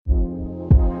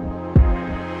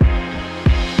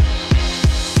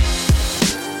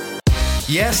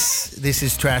Yes, this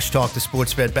is Trash Talk, the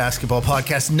Sportsbet basketball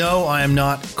podcast. No, I am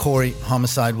not Corey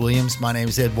Homicide Williams. My name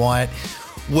is Ed Wyatt.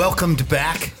 Welcomed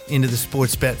back into the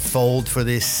Sportsbet fold for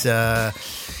this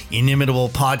inimitable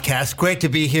podcast. Great to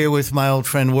be here with my old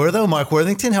friend Mark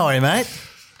Worthington. How are you, mate?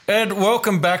 Ed,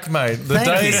 welcome back, mate.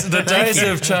 The days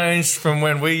have changed from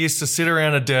when we used to sit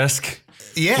around a desk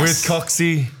with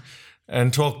Coxie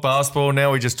and talk basketball.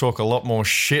 Now we just talk a lot more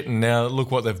shit, and now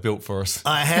look what they've built for us.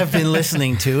 I have been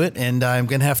listening to it, and I'm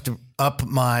going to have to up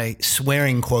my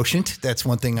swearing quotient. That's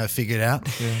one thing I figured out.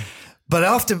 Yeah.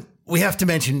 But we have to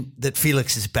mention that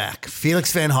Felix is back.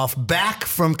 Felix Van Hoff, back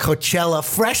from Coachella,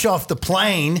 fresh off the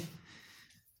plane.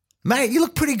 Mate, you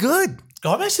look pretty good.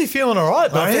 I'm actually feeling all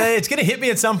right, but it's going to hit me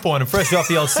at some point. I'm fresh off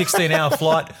the old 16-hour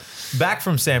flight back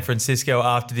from San Francisco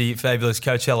after the fabulous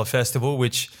Coachella Festival,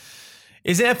 which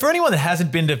is for anyone that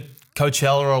hasn't been to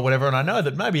Coachella or whatever, and I know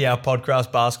that maybe our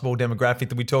podcast basketball demographic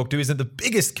that we talk to isn't the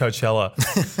biggest Coachella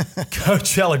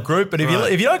group, but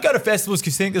if you don't go to festivals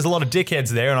because you think there's a lot of dickheads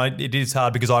there, and it is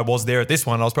hard because I was there at this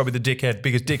one, I was probably the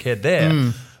biggest dickhead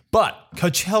there, but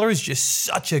Coachella is just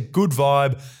such a good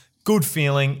vibe, good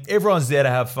feeling. Everyone's there to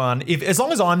have fun. As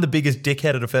long as I'm the biggest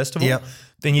dickhead at a festival,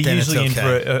 then you're usually in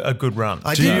for a good run.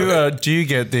 Do you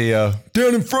get the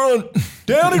down in front?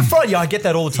 Down in front? Yeah, I get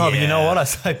that all the time. And you know what? I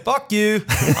say, fuck you.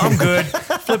 I'm good.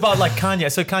 Flip out like Kanye.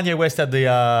 So Kanye West had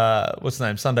the, what's the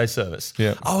name? Sunday service.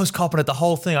 Yeah. I was copping it the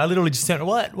whole thing. I literally just said,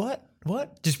 what?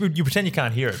 Just you pretend you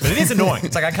can't hear it. But it is annoying.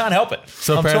 It's like I can't help it.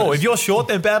 So I'm tall. If you're short,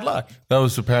 then bad luck. That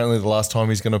was apparently the last time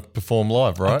he's going to perform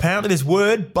live, right? Apparently there's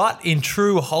word, but in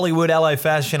true Hollywood LA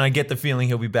fashion, I get the feeling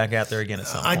he'll be back out there again at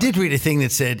some point. I did read a thing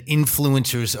that said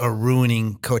influencers are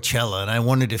ruining Coachella, and I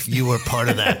wondered if you were part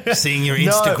of that, seeing your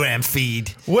Instagram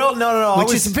feed. Well, no.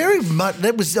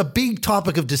 That was a big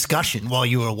topic of discussion while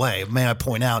you were away. May I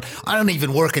point out, I don't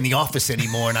even work in the office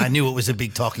anymore, and I knew it was a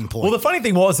big talking point. Well, the funny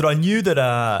thing was that I knew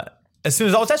that as soon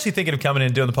as I was actually thinking of coming in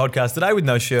and doing the podcast today with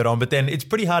no shirt on, but then it's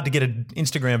pretty hard to get an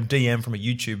Instagram DM from a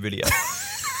YouTube video.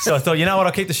 So I thought, you know what,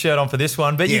 I'll keep the shirt on for this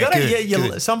one. But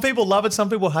some people love it, some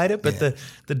people hate it, but the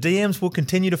DMs will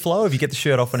continue to flow if you get the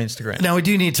shirt off on Instagram. Now, we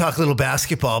do need to talk a little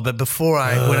basketball, but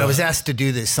when I was asked to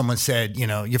do this, someone said,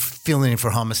 you're filling in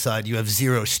for Homicide. You have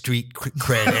zero street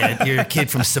cred, Ed. You're a kid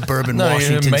from suburban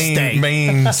Washington State.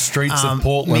 Main streets of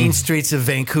Portland. Main streets of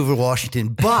Vancouver, Washington.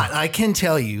 But I can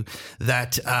tell you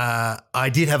that I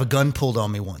did have a gun pulled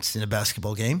on me once in a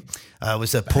basketball game. It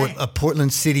was a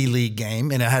Portland City League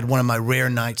game, and I had one of my rare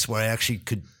nights where I actually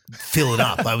could fill it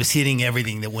up. I was hitting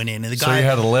everything that went in. And so you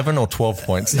had 11 or 12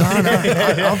 points? No.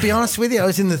 I'll be honest with you. I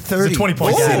was in the 30s. It's a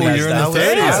 20-point game. You're in the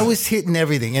 30s. I was hitting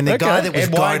everything. And the guy that was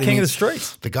guarding King me, of the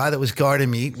streets. The guy that was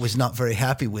guarding me was not very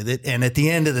happy with it. And at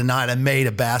the end of the night, I made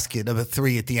a basket of a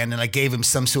 3 at the end, and I gave him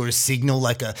some sort of signal,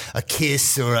 like a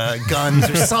kiss or a guns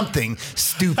or something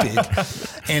stupid.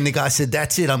 And the guy said,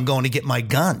 "That's it. I'm going to get my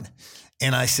gun."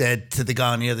 And I said to the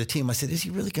guy on the other team, I said, "Is he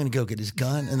really going to go get his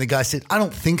gun?" And the guy said, "I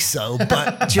don't think so,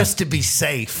 but just to be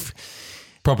safe."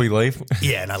 Probably leave.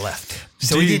 Yeah, and I left.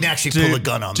 So he didn't actually pull a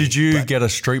gun on me. Did you get a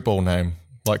street ball name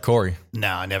like Corey?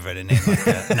 No, I never had a name like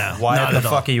that. No. Why the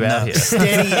fuck are you out here?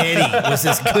 Steady Eddie was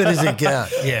as good as it got.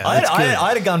 Yeah, I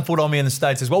had a gun pulled on me in the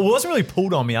States as well. Well, it wasn't really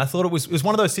pulled on me. I thought it was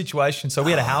one of those situations. So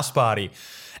we had a house party.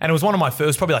 And it was one of my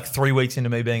first, probably like 3 weeks into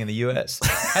me being in the US. I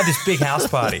had this big house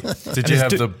party. Did you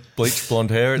have the bleached blonde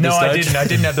hair at this stage? No, I didn't. I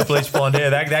didn't have the bleached blonde hair.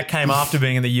 That came after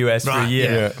being in the US for a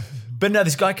year. Yeah. But no,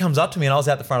 this guy comes up to me and I was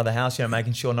out the front of the house,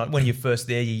 making sure when you're first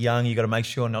there, you're young, you got to make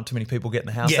sure not too many people get in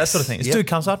the house, that sort of thing. This dude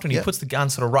comes up to me and he puts the gun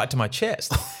sort of right to my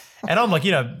chest. And I'm like,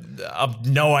 I've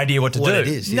no idea what to do. It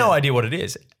is, no idea what it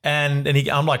is. And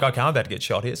I'm like, okay, I'm about to get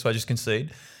shot here. So I just concede.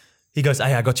 He goes,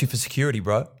 "Hey, I got you for security,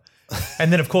 bro."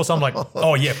 And then, of course, I'm like,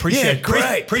 "Oh, yeah, appreciate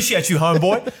you,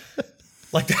 homeboy."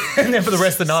 Like, and then for the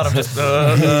rest of the night, I'm just,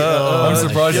 I'm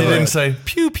surprised you didn't say,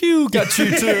 "Pew, pew, got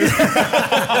you too."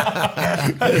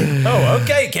 Oh,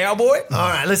 okay, cowboy. All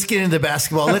right, let's get into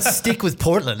basketball. Let's stick with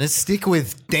Portland. Let's stick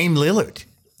with Dame Lillard.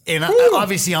 And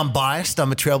obviously, I'm biased.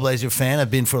 I'm a Trailblazer fan.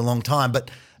 I've been for a long time. But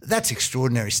that's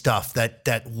extraordinary stuff,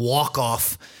 that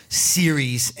walk-off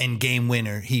series and game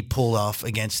winner he pulled off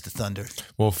against the Thunder.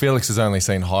 Well, Felix has only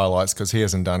seen highlights because he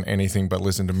hasn't done anything but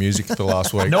listen to music for the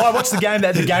last week. No, I watched the game.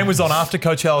 The game was on after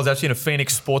Coachella. I was actually in a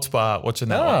Phoenix sports bar watching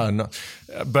that one. No,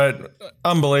 but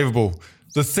unbelievable.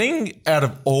 The thing out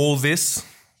of all this,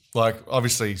 like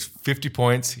obviously he's 50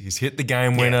 points, he's hit the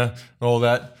game winner and all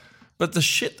that, but the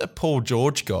shit that Paul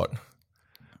George got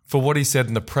for what he said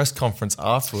in the press conference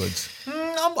afterwards.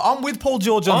 I'm with Paul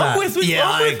George on that.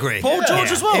 I agree. Paul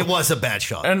George as well. It was a bad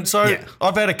shot. And so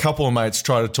I've had a couple of mates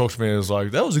try to talk to me and it was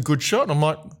like, that was a good shot. And I'm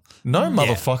like, No,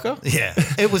 motherfucker. Yeah,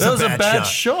 it was, That was a bad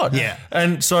shot. Yeah.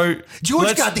 And so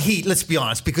George got the heat, let's be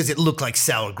honest, because it looked like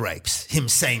sour grapes, him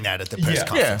saying that at the press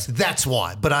conference. Yeah. That's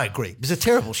why. But I agree. It was a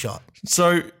terrible shot.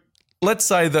 So let's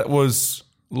say that was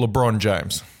LeBron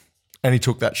James and he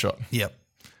took that shot. Yep.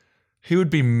 He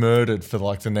would be murdered for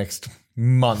like the next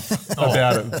month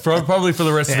about it, probably for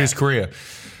the rest of his career.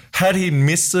 Had he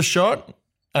missed the shot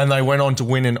and they went on to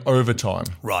win in overtime,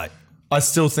 Right. I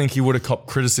still think he would have copped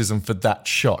criticism for that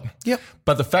shot. Yep.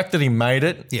 But the fact that he made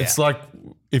it, Yeah. it's like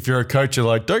if you're a coach, you're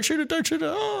like, don't shoot it, don't shoot it.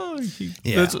 Oh,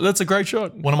 that's a great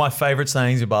shot. One of my favorite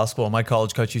sayings in basketball, my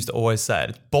college coach used to always say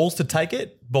it: balls to take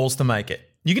it, balls to make it.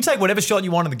 You can take whatever shot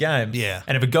you want in the game. Yeah.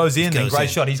 And if it goes in, then goes great in.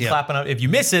 shot. He's Yeah. clapping up. If you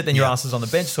miss it, then your ass is on the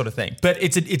bench sort of thing. But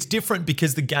it's different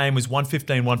because the game was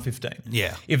 115.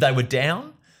 Yeah. If they were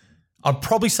down, I'm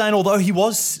probably saying, although he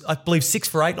was, I believe, 6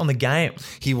 for 8 on the game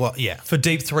He was, yeah. for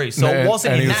deep three. So it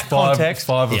wasn't and in he was that context.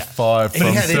 5 Yeah. of 5 And from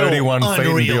he had an 31 feet and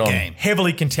unreal beyond. game.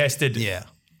 Heavily contested. Yeah.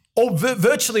 Or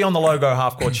virtually on the logo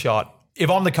half-court shot. If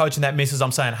I'm the coach and that misses,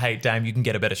 I'm saying, hey, Dame, you can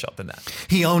get a better shot than that.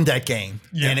 He owned that game.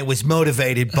 Yeah. And it was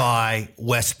motivated by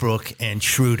Westbrook and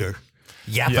Schroeder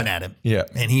yapping at him. Yeah.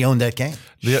 And he owned that game.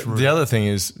 The other thing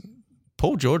is,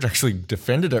 Paul George actually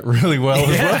defended it really well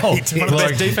as well. He's one of the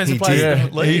best defensive players in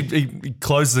the league. He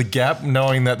closed the gap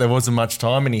knowing that there wasn't much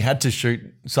time and he had to shoot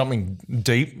something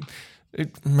deep.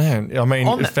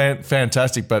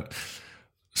 Fantastic, but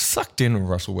sucked in with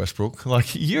Russell Westbrook.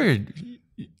 Like, you're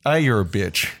a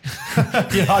bitch.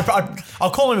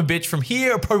 I'll call him a bitch from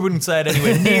here. I probably wouldn't say it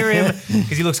anywhere near him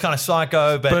because he looks kind of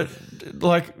psycho. But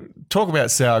Like, talk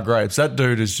about sour grapes. That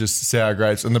dude is just sour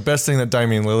grapes. And the best thing that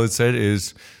Damian Lillard said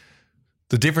is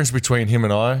the difference between him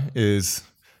and I is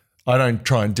I don't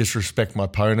try and disrespect my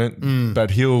opponent,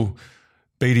 but he'll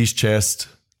beat his chest,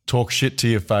 talk shit to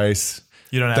your face.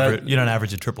 you don't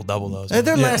average a triple-double, though. So.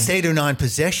 Their last 8 or 9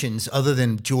 possessions, other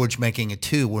than George making a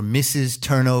 2, were misses,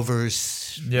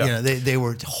 turnovers. Yeah. You know, they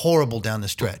were horrible down the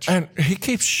stretch. And he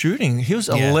keeps shooting. He was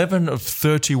 11 of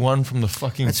 31 from the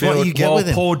fucking That's field, what you get while with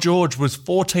him. Paul George was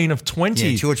 14 of 20.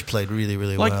 Yeah, George played really,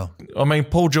 really well. I mean,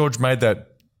 Paul George made that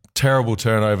terrible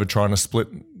turnover trying to split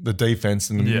the defense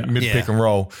in the mid pick and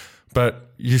roll.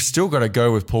 But you still got to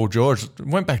go with Paul George.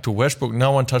 Went back to Westbrook.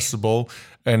 No one touched the ball.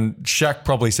 And Shaq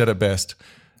probably said it best.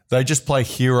 They just play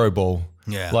hero ball.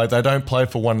 Yeah. Like, they don't play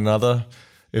for one another.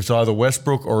 It's either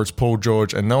Westbrook or it's Paul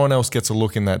George, and no one else gets a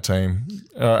look in that team.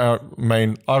 I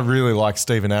really like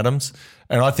Steven Adams,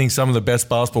 and I think some of the best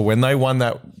basketball, when they won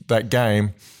that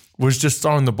game, was just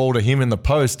throwing the ball to him in the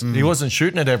post. He wasn't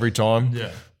shooting it every time,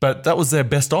 but that was their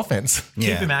best offense.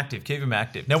 Keep him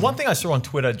active. Now, one thing I saw on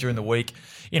Twitter during the week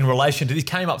in relation to this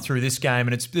came up through this game,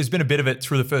 and there's been a bit of it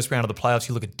through the first round of the playoffs.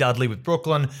 You look at Dudley with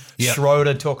Brooklyn,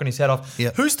 Schroeder talking his head off.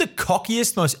 Yep. Who's the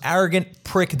cockiest, most arrogant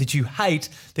prick that you hate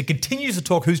that continues to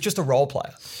talk, who's just a role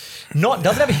player? Doesn't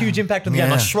have a huge impact on the game.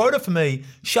 Like Schroeder, for me,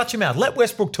 shut your mouth. Let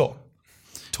Westbrook talk.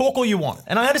 Talk all you want.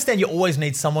 And I understand you always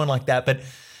need someone like that, but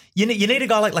you need a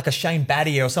guy like a Shane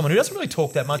Battier or someone who doesn't really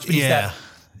talk that much, but he's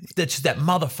that's just that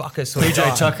motherfucker sort of PJ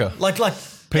guy. Tucker. Like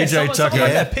PJ Tucker.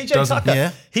 like that. PJ Tucker.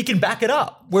 Yeah. He can back it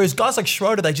up. Whereas guys like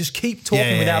Schroeder, they just keep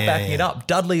talking without backing it up.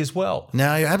 Dudley as well.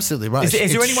 No, you're absolutely right. Is there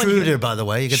It's anyone Schroeder, by the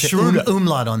way? You got Schroeder. the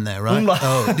umlaut on there, right? Umlaut.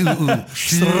 Oh,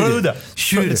 Schroeder.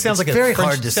 Schroeder. It sounds like It's very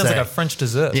hard to sounds say. like a French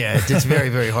dessert. Yeah, it's very,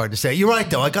 very hard to say. You're right,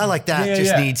 though. A guy like that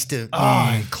just needs to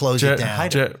close it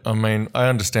down. I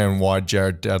understand why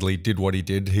Jared Dudley did what he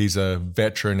did. He's a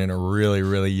veteran in a really,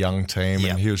 really young team,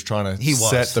 Yeah. and he was trying to He was.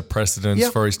 set the precedence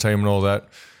Yep. for his team and all that.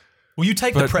 Well, you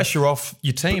take the pressure off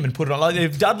your team and put it on. Like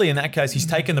if Dudley, in that case, he's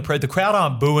taken the pressure. The crowd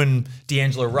aren't booing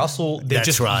D'Angelo Russell; they're That's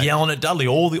just right. yelling at Dudley.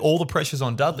 All the pressure's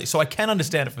on Dudley. So I can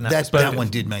understand it from that That perspective. one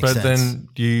did make But sense. then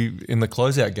in the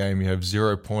closeout game, you have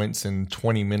 0 points in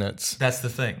 20 minutes. That's the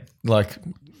thing. Like,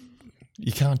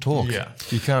 you can't talk. Yeah.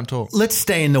 You can't talk. Let's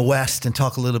stay in the West and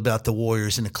talk a little about the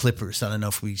Warriors and the Clippers. I don't know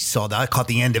if we saw that. I caught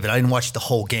the end of it. I didn't watch the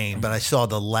whole game, but I saw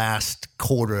the last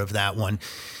quarter of that one.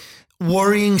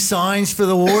 Worrying signs for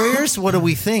the Warriors? What do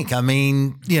we think? I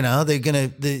mean,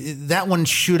 that one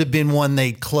should have been one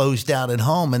they closed out at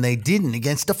home, and they didn't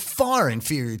against a far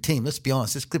inferior team. Let's be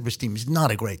honest, this Clippers team is not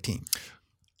a great team.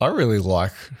 I really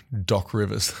like Doc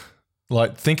Rivers.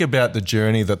 Like, think about the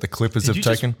journey that the Clippers have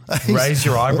taken. Raise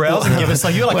your eyebrows and give us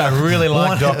like, you're like, I really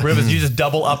like Doc Rivers. You just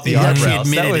double up the He actually eyebrows.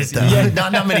 admitted That was- it, though.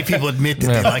 Not many people admit that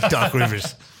they like Doc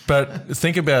Rivers. But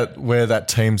think about where that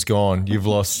team's gone. You've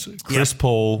lost Chris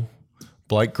Paul,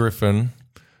 Blake Griffin,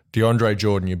 DeAndre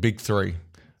Jordan, your big three.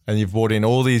 And you've brought in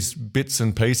all these bits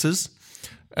and pieces.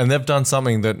 And they've done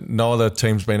something that no other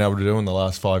team's been able to do in the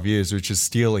last 5 years, which is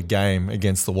steal a game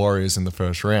against the Warriors in the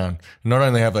first round. Not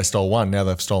only have they stolen one, now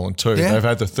they've stolen two. Yeah. They've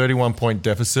had the 31-point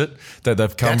deficit that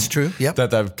they've come. That's true, yep.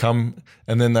 That they've come,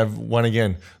 and then they've won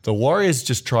again. The Warriors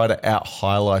just try to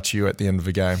out-highlight you at the end of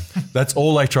the game. That's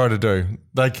all they try to do.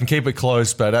 They can keep it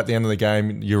close, but at the end of the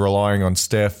game, you're relying on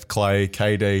Steph, Clay,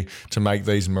 KD to make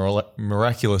these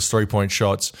miraculous three-point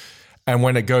shots. And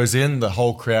when it goes in, the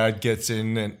whole crowd gets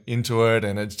in and into it,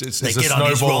 and it's a get snowball. on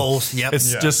these rolls. Yep.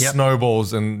 It's just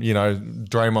snowballs, and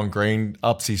Draymond Green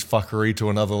ups his fuckery to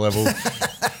another level.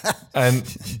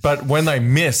 But when they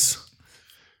miss,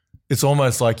 it's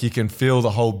almost like you can feel the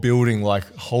whole building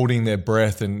like holding their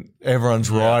breath, and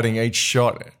everyone's riding each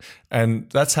shot. And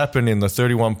that's happened in the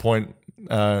 31-point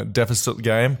deficit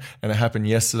game, and it happened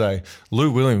yesterday.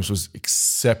 Lou Williams was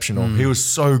exceptional. He was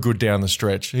so good down the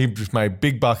stretch. He just made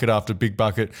big bucket after big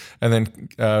bucket, and then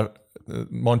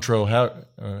Montrezl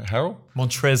Harrell.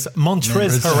 Montrezl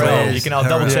Harrell. I'll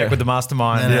double check with the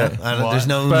mastermind. There's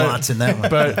no nuance in that one.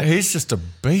 But he's just a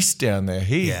beast down there.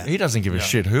 He doesn't give a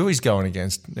shit who he's going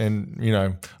against. And,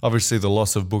 obviously the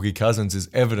loss of Boogie Cousins is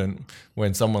evident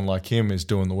when someone like him is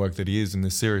doing the work that he is in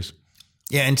this series.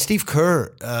 Yeah, and Steve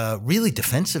Kerr, really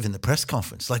defensive in the press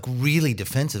conference, like really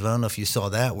defensive. I don't know if you saw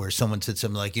that, where someone said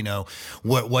something like,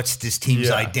 what's this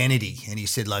team's identity? And he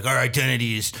said, like, our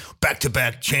identity is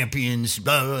back-to-back champions,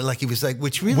 blah, blah, blah. Like he was like,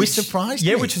 which surprised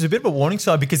me. Yeah, which is a bit of a warning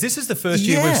sign, because this is the first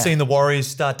year we've seen the Warriors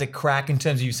start to crack in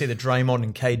terms of, you see the Draymond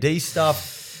and KD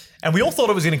stuff. And we all thought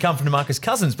it was going to come from DeMarcus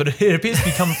Cousins, but it appears to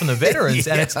be coming from the veterans.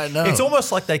 And it's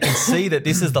almost like they can see that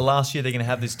this is the last year they're going to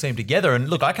have this team together. And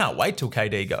look, I can't wait till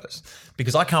KD goes,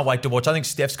 because I can't wait to watch. I think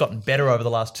Steph's gotten better over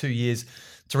the last 3 years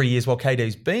while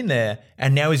KD's been there.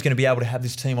 And now he's going to be able to have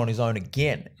this team on his own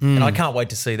again. And I can't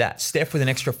wait to see that. Steph with an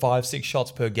extra 5-6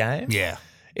 shots per game. Yeah.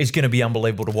 Is going to be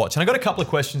unbelievable to watch. And I got a couple of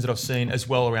questions that I've seen as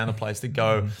well around the place that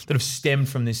have stemmed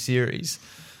from this series.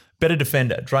 Better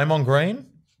defender, Draymond Green,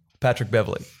 Patrick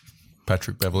Beverley.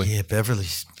 Patrick Beverley. Yeah,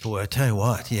 Beverley's, boy, I tell you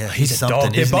what, he's a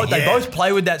dog. They both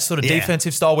play with that sort of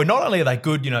defensive style where not only are they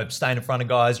good, staying in front of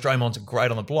guys, Draymond's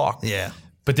great on the block. Yeah.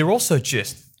 But they're also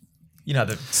just,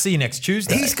 the see you next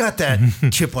Tuesday. He's got that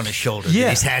chip on his shoulder that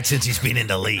he's had since he's been in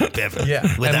the league, Beverley,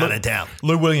 without a doubt.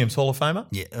 Lou Williams, Hall of Famer?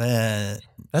 Yeah.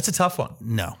 That's a tough one.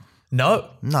 No.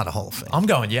 Not a Hall of Fame. I'm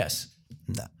going yes.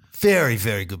 No. Very,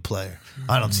 very good player.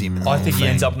 I don't see him in the Hall of Fame. I think he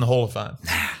ends up in the Hall of Fame.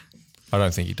 I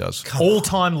don't think he does.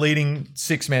 All-time leading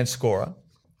six-man scorer.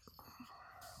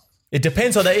 It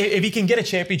depends on that. If he can get a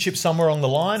championship somewhere along the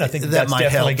line, I think that's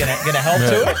definitely going to help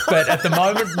to it. But at the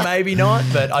moment, maybe not.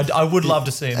 But I would love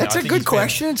to see him. That's a good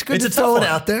question. It's good to throw it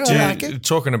out there. I like it.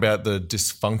 Talking about the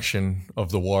dysfunction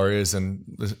of the Warriors,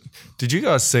 did you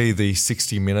guys see the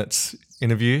 60 Minutes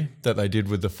interview that they did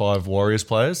with the 5 Warriors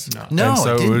players? No, and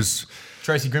so I didn't. It was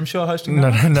Tracy Grimshaw hosting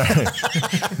No.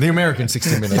 that? The American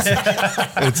 60 Minutes.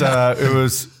 It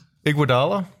was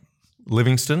Iguodala,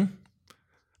 Livingston,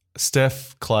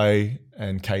 Steph, Clay,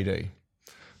 and KD.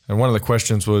 And one of the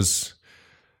questions was,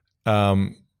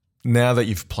 now that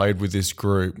you've played with this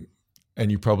group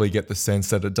and you probably get the sense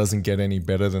that it doesn't get any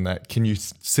better than that, can you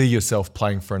see yourself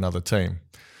playing for another team?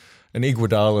 And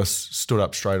Iguodala stood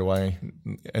up straight away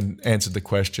and answered the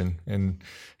question. And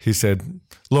he said,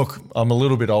 look, I'm a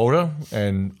little bit older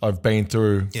and I've been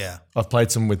through, I've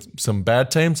played with some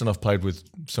bad teams and I've played with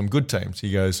some good teams.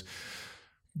 He goes,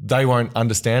 they won't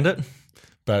understand it,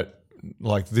 but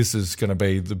like this is going to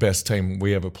be the best team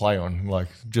we ever play on. Like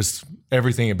just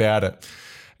everything about it.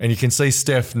 And you can see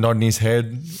Steph nodding his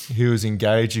head. He was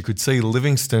engaged. You could see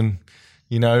Livingston,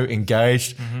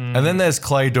 engaged. Mm-hmm. And then there's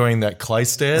Clay doing that Clay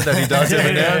stare that he does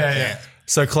every now. Yeah.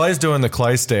 So Clay's doing the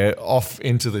Clay stare off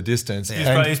into the distance.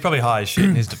 Yeah. He's probably high as shit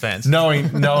in his defense. knowing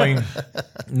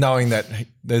that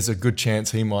there's a good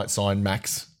chance he might sign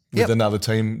max with another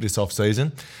team this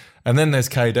offseason. And then there's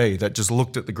KD that just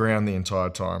looked at the ground the entire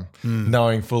time,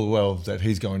 knowing full well that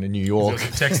he's going to New York.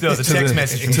 There was a text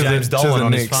message from James Dolan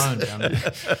on his phone.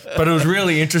 But it was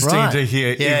really interesting to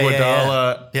hear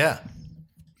Iguodala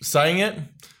saying it,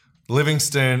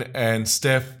 Livingston and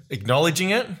Steph acknowledging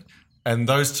it, and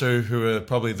those two who are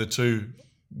probably the two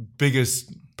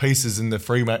biggest pieces in the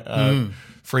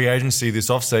free agency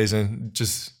this offseason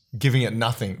just giving it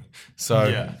nothing.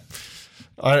 So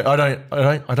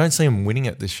I don't see them winning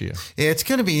it this year. Yeah, it's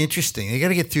going to be interesting. They got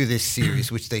to get through this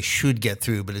series, which they should get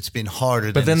through, but it's been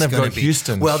harder. But then they've got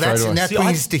Houston. Well, that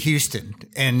brings us to Houston,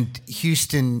 and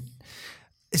Houston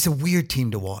is a weird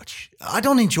team to watch. I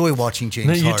don't enjoy watching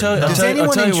James Harden. Does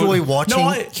anyone enjoy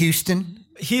watching Houston?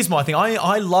 here's my thing.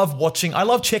 I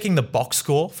love checking the box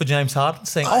score for James Harden,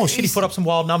 saying, oh shit, he put up some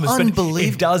wild numbers. Unbelievable. But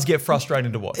it does get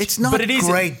frustrating to watch. It's not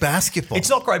great basketball. It's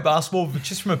not great basketball, but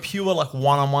just from a pure like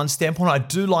one-on-one standpoint, I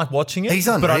do like watching it. He's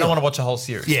unreal. But I don't want to watch a whole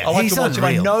series. Yeah, I like he's to watch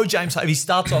unreal. him. I know James Harden, if he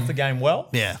starts off the game well,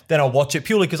 then I'll watch it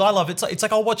purely because I love it. It's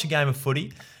like I'll watch a game of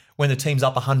footy when the team's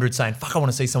up 100 saying, fuck, I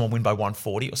want to see someone win by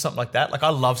 140 or something like that. Like I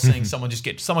love seeing someone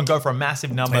go for a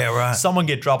massive number, someone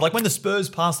get dropped. Like when the Spurs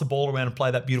pass the ball around and play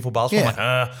that beautiful basketball, I'm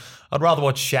like, I'd rather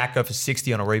watch Shaq go for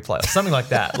 60 on a replay or something like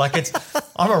that. Like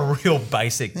I'm a real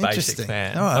basic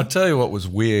fan. All right. I'll tell you what was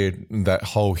weird in that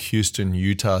whole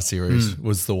Houston-Utah series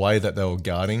was the way that they were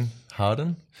guarding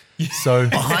Harden. So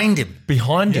behind him.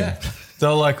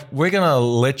 They're like, we're going to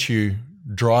let you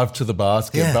drive to the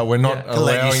basket, but we're not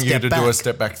allowing you to do a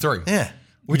step back three. Yeah.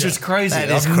 Which is crazy. That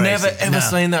is I've crazy. never ever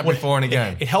seen that before in a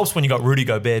game. It helps when you got Rudy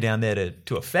Gobert down there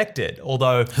to affect it.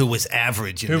 Although Who was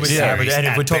average in who the was series average? And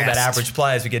if at we're talking about best. average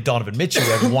players, we get Donovan Mitchell,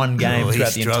 who had one game he throughout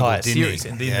the struggled, entire didn't he? series,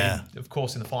 and then of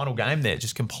course in the final game there,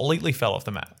 just completely fell off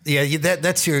the map. Yeah,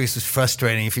 that series was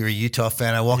frustrating if you're a Utah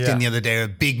fan. I walked in the other day, a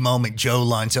big moment, Joe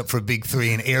lines up for a big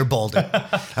three and airballed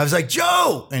it. I was like,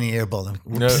 Joe! And he airballed him.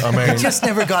 No, I mean, He just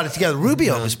never got it together.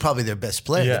 Rubio was probably their best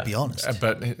player, to be honest.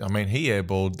 but I mean, he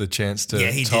airballed the chance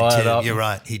to He tie did it too. up. You're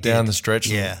right. He did. Down the stretch.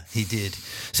 Yeah, he did.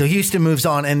 So Houston moves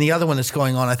on. And the other one that's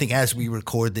going on, I think, as we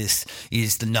record this,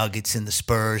 is the Nuggets and the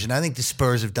Spurs. And I think the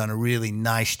Spurs have done a really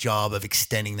nice job of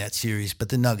extending that series, but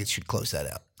the Nuggets should close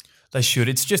that out. They should.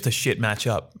 It's just a shit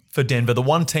matchup for Denver. The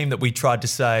one team that we tried to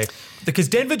say, because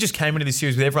Denver just came into this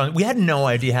series with everyone, we had no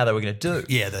idea how they were going to do.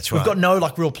 Yeah, that's right. We've got no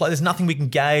real play. There's nothing we can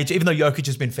gauge. Even though Jokic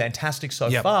has been fantastic so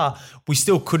far, we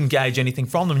still couldn't gauge anything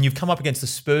from them. And you've come up against a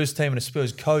Spurs team and a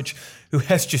Spurs coach who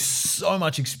has just so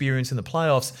much experience in the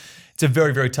playoffs. It's a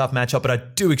very, very tough matchup, but I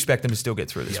do expect them to still get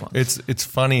through this one. It's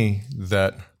funny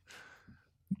that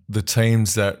the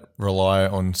teams that rely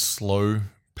on slow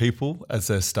people as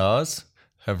their stars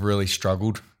have really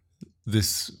struggled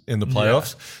this in the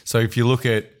playoffs. So if you look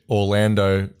at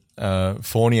Orlando,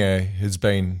 Fournier has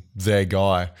been their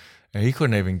guy, and he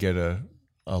couldn't even get a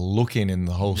look in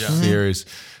the whole series.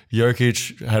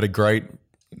 Jokic had a great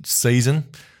season,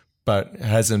 but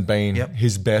hasn't been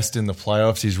his best in the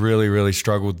playoffs. He's really, really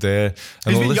struggled there.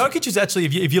 And Jokic is actually,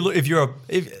 if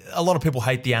a lot of people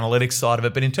hate the analytics side of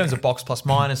it, but in terms of box plus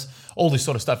minus, all this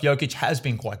sort of stuff, Jokic has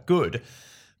been quite good.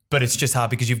 But it's just hard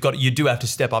because you do have to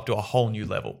step up to a whole new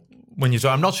level when you're.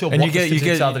 I'm not sure. And what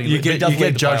you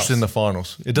get judged in the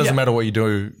finals. It doesn't matter what you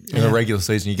do in a regular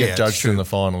season. You get judged in the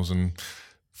finals, and a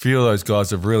few of those guys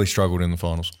have really struggled in the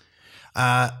finals.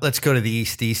 Let's go to the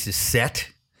East. The East is set.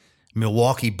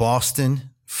 Milwaukee, Boston,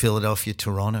 Philadelphia,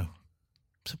 Toronto.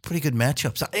 It's a pretty good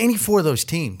matchup. So any four of those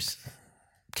teams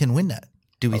can win that.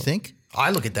 Do we think?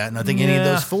 I look at that and I think any of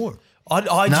those four.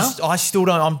 I still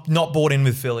don't. I'm not bought in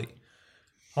with Philly.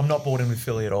 I'm not bought in with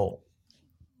Philly at all.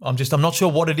 I'm not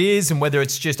sure what it is and whether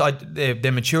it's just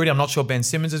their maturity. I'm not sure Ben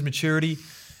Simmons' maturity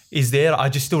is there. I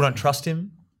just still don't trust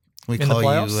him. We in call the you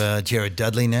playoffs. Jared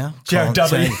Dudley now. Jared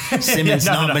Dudley. Simmons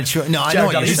not mature. No, I know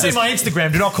what Dudley. you're You see saying. my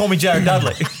Instagram. Do not call me Jared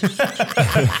Dudley.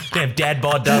 Damn, Dad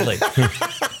Bod Dudley.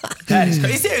 That is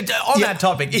crazy. Is there, on that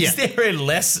topic, is there a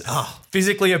less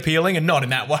physically appealing, and not in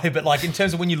that way, but like in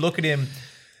terms of when you look at him,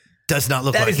 Does not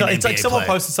look that like is not. an It's like NBA someone player.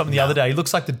 posted something the other day. He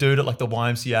looks like the dude at like the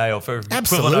YMCA or for equivalent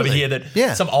Absolutely. over here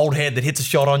that some old head that hits a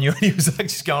shot on you and he was like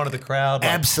just going to the crowd.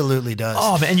 Like, Absolutely does.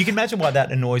 oh man, you can imagine why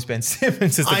that annoys Ben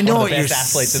Simmons as I know one of what the you're best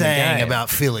athletes in the saying game. about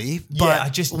Philly, but Yeah, I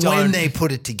just when don't- they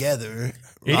put it together,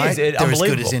 It right, is they're as good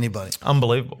unbelievable. as anybody.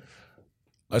 Unbelievable.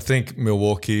 I think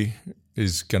Milwaukee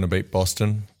is going to beat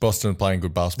Boston. Boston playing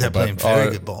good basketball. They're playing but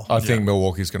very good ball. I think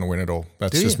Milwaukee's going to win it all.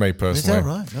 That's Do just you? me personally. Is that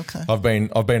right? Okay. I've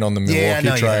been on the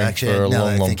Milwaukee train for a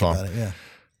long time.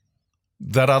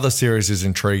 That other series is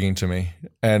intriguing to me,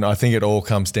 and I think it all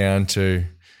comes down to,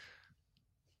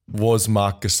 was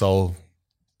Marc Gasol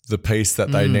the piece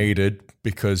that they needed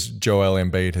because Joel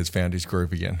Embiid has found his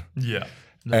groove again? Yeah.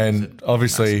 And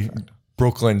obviously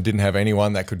Brooklyn didn't have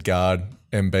anyone that could guard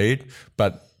Embiid,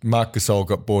 but Marc Gasol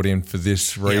got brought in for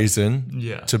this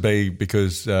reason to be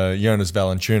because Jonas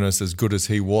Valanciunas, as good as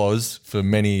he was for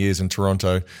many years in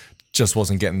Toronto, just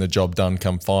wasn't getting the job done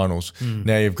come finals.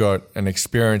 Now you've got an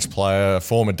experienced player, a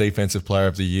former defensive player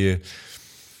of the year.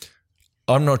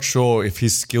 I'm not sure if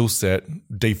his skill set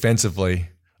defensively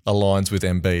aligns with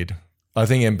Embiid. I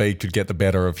think Embiid could get the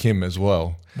better of him as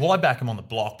well. Well, I back him on the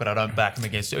block, but I don't back him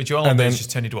against Joel Embiid's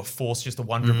just turned into a force, just a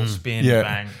one dribble spin,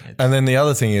 bang. And then the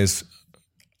other thing is,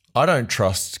 I don't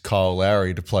trust Kyle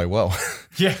Lowry to play well.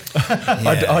 Yeah.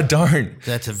 I don't.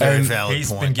 That's a very valid He's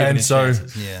point. been given And his so-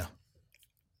 chances. Yeah.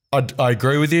 I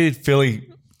agree with you. Philly,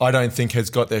 I don't think has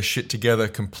got their shit together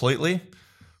completely,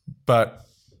 but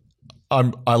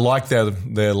I like their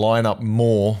lineup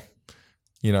more.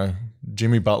 You know,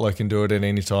 Jimmy Butler can do it at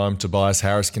any time. Tobias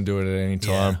Harris can do it at any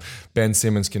time. Yeah. Ben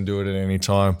Simmons can do it at any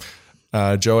time.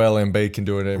 Joel Embiid can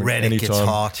do it at any Redick time. gets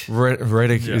hot.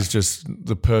 Redick is just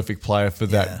the perfect player for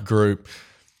that group.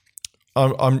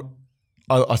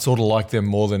 I sort of like them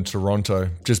more than Toronto,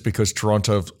 just because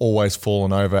Toronto have always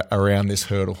fallen over around this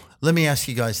hurdle. Let me ask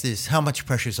you guys this. How much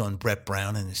pressure's on Brett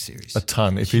Brown in this series? A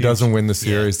ton. If he doesn't win the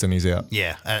series, then he's out.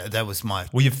 Yeah, that was my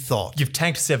thought. You've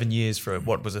tanked 7 years for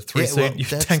what was a 3 Yeah, seed. well, You've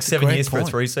that's tanked a 7 great years for a point.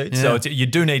 3 seed. Yeah. So you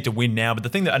do need to win now.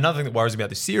 But another thing that worries me about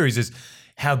this series is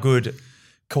how good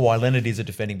Kawhi Leonard is at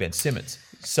defending Ben Simmons.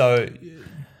 So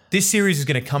this series is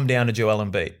going to come down to Joel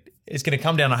Embiid. It's going to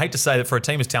come down. I hate to say that for a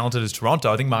team as talented as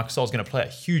Toronto, I think Marc Gasol is going to play a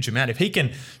huge amount. If he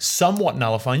can somewhat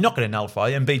nullify, not going to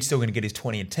nullify, Embiid's still going to get his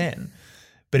 20 and 10.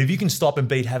 But if you can stop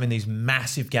Embiid having these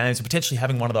massive games and potentially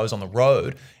having one of those on the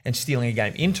road and stealing a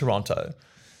game in Toronto,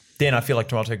 then I feel like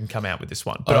Toronto can come out with this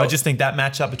one. But I just think that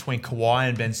matchup between Kawhi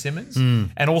and Ben Simmons,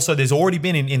 and also there's already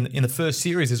been in the first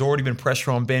series, there's already been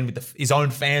pressure on Ben with his own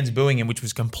fans booing him, which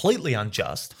was completely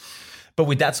unjust. But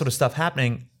with that sort of stuff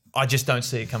happening, I just don't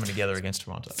see it coming together against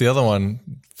Toronto. The other one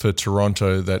for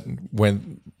Toronto that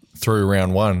went through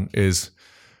round one is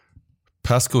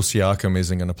Pascal Siakam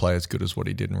isn't going to play as good as what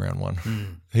he did in round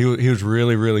one. He was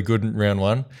really, really good in round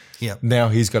one. Yep. Now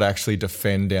he's got to actually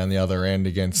defend down the other end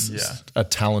against a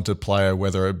talented player,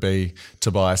 whether it be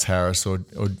Tobias Harris or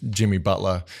Jimmy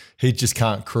Butler. He just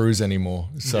can't cruise anymore.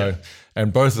 So,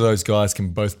 and both of those guys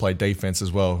can both play defense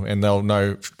as well. And they'll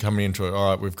know coming into it, all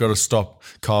right, we've got to stop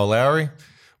Kyle Lowry.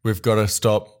 We've got to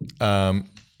stop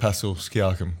Pascal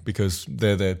Siakam because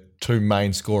they're their two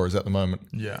main scorers at the moment.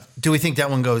 Yeah. Do we think that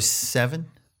one goes 7?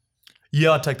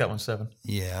 Yeah, I'd take that one 7.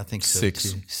 Yeah, I think so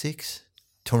 6. too. 6?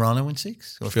 Toronto in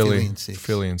 6? Or Philly in 6?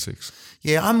 Philly in 6.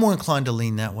 Yeah, I'm more inclined to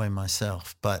lean that way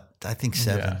myself, but I think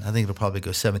 7. Yeah. I think it'll probably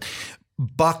go 7.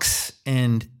 Bucks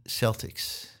and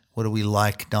Celtics. What do we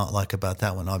like, not like about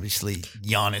that one? Obviously,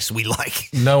 Giannis we like.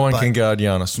 No one But- can guard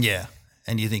Giannis. Yeah,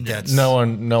 and you think that's... No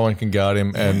one can guard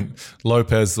him. And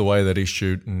Lopez, the way that he's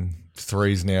shooting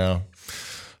threes now,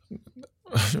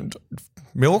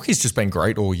 Milwaukee's just been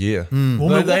great all year.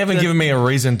 They haven't given me a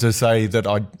reason to say that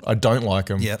I don't like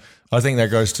them. Yep. I think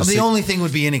that goes to The only thing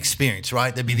would be inexperience,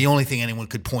 right? That'd be the only thing anyone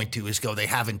could point to is they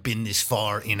haven't been this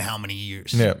far in how many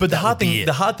years. Yeah. But the That hard would be thing, it.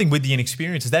 the hard thing with the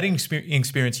inexperience is that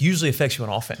inexperience usually affects you on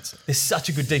offense. There's such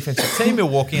a good defensive team,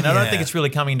 Milwaukee, and I don't Yeah. think it's really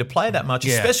coming into play that much,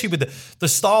 Yeah. especially with the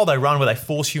style they run where they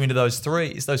force you into those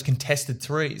threes, those contested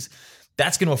threes.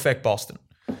 That's going to affect Boston.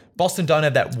 Boston don't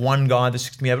have that one guy that's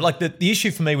just going to be able. Like the issue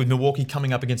for me with Milwaukee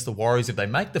coming up against the Warriors if they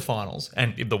make the finals,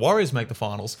 and if the Warriors make the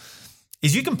finals,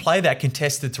 is you can play that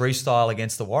contested 3 style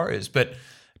against the Warriors, but it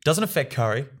doesn't affect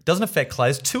Curry, doesn't affect Clay.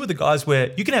 It's 2 of the guys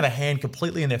where you can have a hand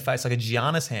completely in their face, like a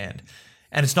Giannis hand,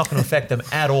 and it's not going to affect them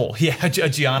at all. Yeah, a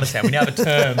Giannis hand. We now have a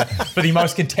term for the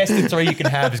most contested 3 you can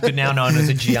have is now known as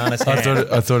a Giannis hand.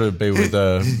 I thought it'd be with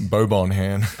a Boban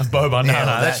hand. Boban, no,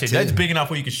 that too. that's big enough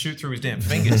where you can shoot through his damn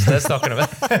fingers. That's not going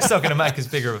to make as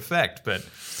big of an effect. But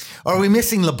Are we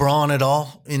missing LeBron at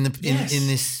all in Yes. in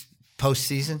this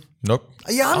postseason? Nope.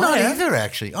 Yeah, I'm not yeah. either,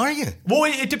 actually. Are you? well,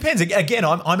 it depends. Again,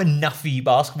 I'm a nuffy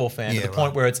basketball fan Yeah, to the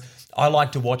point right. where I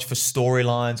like to watch for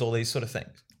storylines, all these sort of things.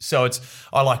 So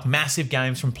I like massive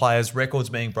games from players, records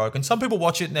being broken. Some people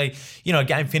watch it and they, a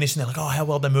game finished and they're like, oh, how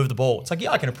well they move the ball. It's like,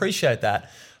 yeah, I can appreciate that.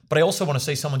 But I also want to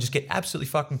see someone just get absolutely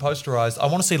fucking posterized. I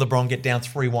want to see LeBron get down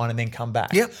 3-1 and then come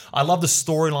back. Yep. I love the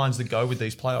storylines that go with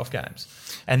these playoff games.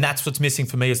 And that's what's missing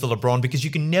for me is the LeBron, because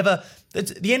you can never, at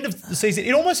the end of the season,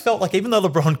 it almost felt like even though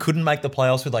LeBron couldn't make the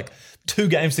playoffs with like 2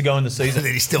 games to go in the season,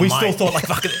 That he still we might. still thought like,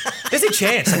 fuck it, there's a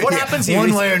chance. Like, what happens here?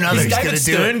 One way or another, Is he's David gonna do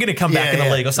Stern it. going to come back in the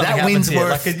Yeah. league or something That happens wins here?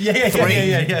 worth Like, 3.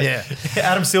 yeah.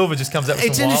 Adam Silver just comes up with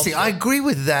It's some wild interesting. I agree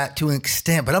with that to an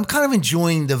extent, but I'm kind of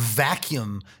enjoying the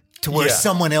vacuum to where Yeah.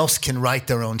 someone else can write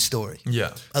their own story.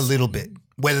 Yeah. A little bit.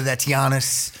 Whether that's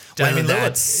Giannis, Damian whether Lillard.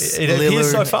 that's It appears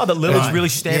so Lillard. far that Lillard's Right. really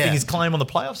stamping Yeah. his claim on the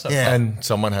playoffs so Yeah. far. And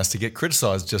someone has to get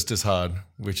criticised just as hard,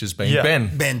 which has been Yeah. Ben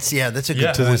Ben's, yeah, that's a good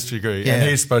Yeah. to point. this degree. Yeah. And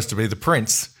he's supposed to be the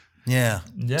prince Yeah.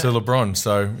 Yeah. to LeBron.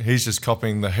 So he's just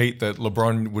copying the heat that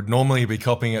LeBron would normally be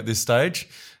copying at this stage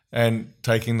and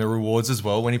taking the rewards as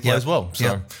well when he plays Yep. well. So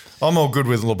Yep. I'm all good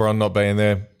with LeBron not being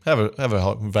there. Have a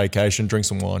hot vacation, drink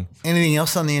some wine. Anything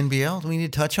else on the NBL that we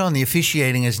need to touch on? The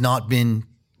officiating has not been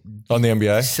On the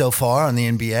NBA. so far on the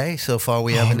NBA. So far,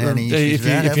 we haven't had any issues If with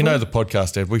that, you have know we? the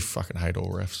podcast, Ed, we fucking hate all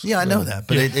refs. Yeah, I know that,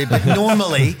 but but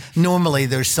normally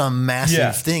there's some massive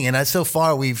Yeah. thing, and so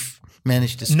far we've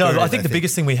managed to skirt No, it, I think the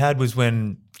biggest thing we had was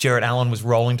when Jarrett Allen was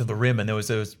rolling to the rim, and there was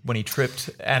when he tripped,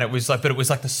 and it was like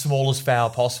the smallest foul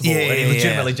possible. Yeah, and he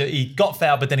yeah, legitimately he got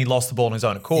fouled, but then he lost the ball on his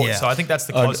own accord. Yeah. So I think that's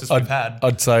the closest we've had.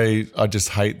 I'd say I just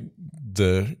hate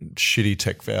the shitty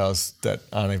tech fouls that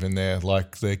aren't even there,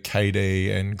 like the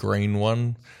KD and Green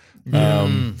one.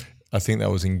 I think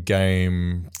that was in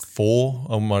game 4,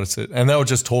 I might have said. And they were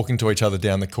just talking to each other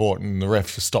down the court, and the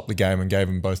ref just stopped the game and gave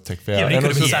them both tech fouls. Yeah, but he And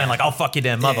could it have been was saying like, "I'll fuck your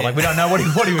damn mother." Like we don't know what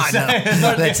he was saying.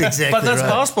 That's exactly But that's right.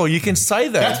 basketball. You can say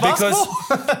that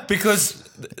That's because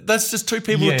that's just two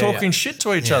people Yeah, talking yeah. shit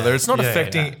to each other. It's not Yeah,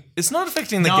 affecting. yeah. It's not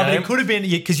affecting the No, but game. it could have been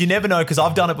because you never know. Because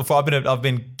I've done it before. I've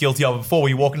been guilty of it before. Where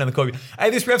you're walking down the court, hey,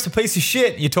 this ref's a piece of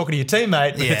shit. You're talking to your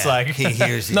teammate. Yeah, It's like he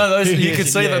hears you. No, those you Yeah, could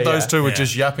see yeah, that those yeah. two were Yeah.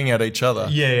 just yapping at each other.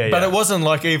 Yeah, But yeah. it wasn't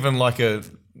like even like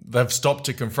they've stopped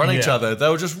to confront each Yeah. other. They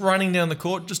were just running down the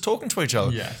court, just talking to each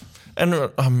other. Yeah. And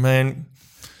oh man,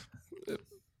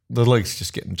 the league's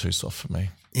just getting too soft for me.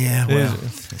 Yeah, well.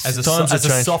 as a Times have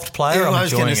changed. soft player, I'm I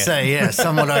was enjoying going it. to say, yeah,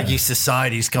 some would argue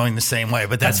society's going the same way,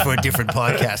 but that's for a different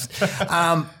podcast.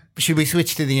 Should we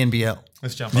switch to the NBL?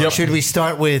 Let's jump. Yep. on. Should we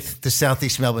start with the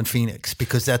Southeast Melbourne Phoenix?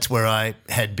 Because that's where I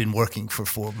had been working for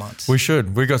 4 months. We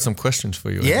should. We got some questions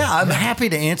for you. Yeah, I'm happy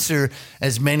to answer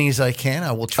as many as I can.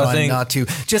 I will try think- not to.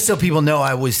 Just so people know,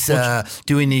 I was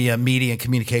doing the media and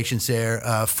communications there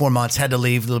 4 months, had to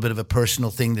leave, a little bit of a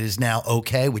personal thing that is now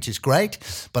okay, which is great.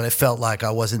 But I felt like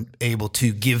I wasn't able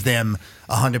to give them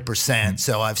 100%.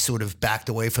 So I've sort of backed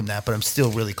away from that, but I'm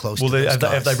still really close Well, to those have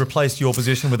they guys. replaced your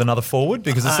position with another forward?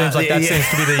 Because it seems like that yeah. seems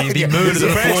to be the Yeah. mood of the Is it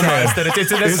a franchise. four-man? That it's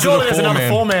Is it surely a there's another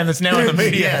four-man? four-man that's now in the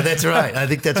media. Yeah, that's right. I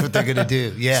think that's what they're going to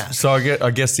do. Yeah. So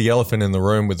I guess the elephant in the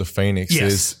room with the Phoenix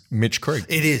Yes. is Mitch Creek.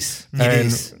 It is. It And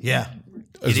is. Yeah.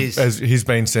 It is. As he's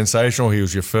been sensational. He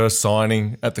was your first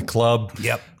signing at the club.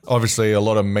 Yep. Obviously, a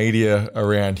lot of media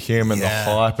around him and Yeah.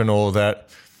 the hype and all of that.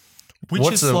 Which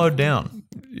What's has the- slowed down.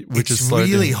 Which It's is slowed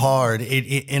really down. hard.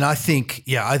 And I think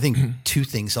two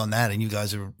things on that, and you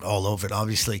guys are all over it,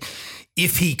 obviously.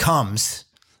 If he comes,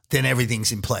 then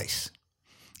everything's in place.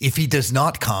 If he does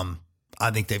not come,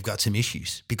 I think they've got some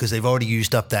issues because they've already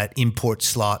used up that import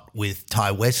slot with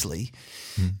Ty Wesley,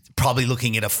 probably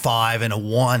looking at a 5 and a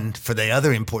 1 for the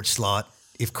other import slot.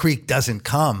 If Creek doesn't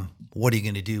come, what are you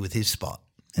going to do with his spot?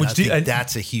 And I think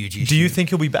that's a huge issue. Do you think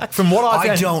he'll be back? From what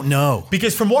I don't know.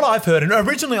 Because from what I've heard, and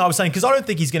originally I was saying, because I don't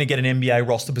think he's going to get an NBA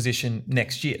roster position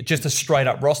next year, just a straight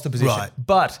up roster position. Right.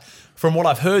 But from what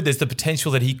I've heard, there's the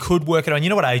potential that he could work it on. You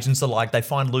know what agents are like? They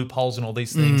find loopholes and all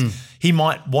these things. He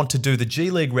might want to do the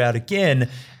G League route again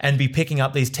and be picking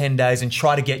up these 10 days and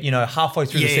try to get, halfway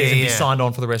through the season, be signed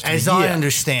on for the rest of As the year. I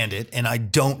understand it, and I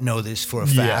don't know this for a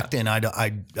fact, and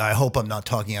I hope I'm not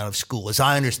talking out of school. As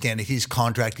I understand it, his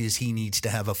contract is he needs to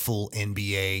have a full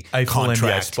NBA A full NBA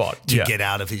contract spot, to yeah. get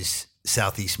out of his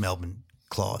Southeast Melbourne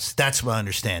clause. That's what I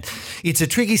understand. It's a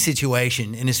tricky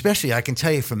situation, and especially I can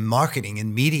tell you from marketing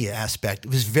and media aspect,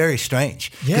 it was very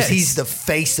strange because Yes. he's the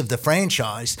face of the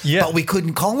franchise, Yeah. but we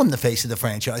couldn't call him the face of the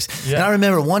franchise. Yeah. And I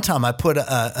remember one time I put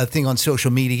a thing on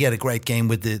social media. He had a great game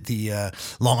with the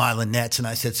Long Island Nets, and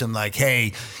I said something like,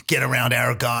 "Hey, get around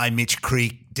our guy, Mitch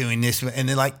Creek." Doing this, and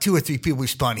then like 2 or 3 people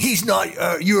respond, "He's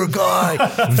not your guy.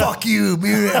 Fuck you."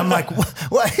 I'm like,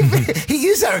 what? He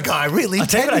is our guy, really. I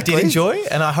tell you what I did technically. enjoy,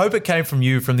 and I hope it came from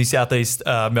you from the Southeast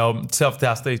Melbourne,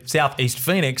 Southeast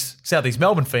Phoenix, Southeast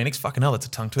Melbourne Phoenix. Fucking hell, that's a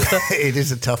tongue twister. It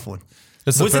is a tough one.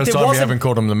 It's the Was it- first there time you wasn't- haven't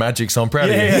called him the Magic, so I'm proud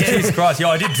of you. Yeah, Jesus Christ. Yo,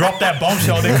 I did drop that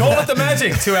bombshell. They call it the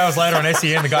Magic. 2 hours later on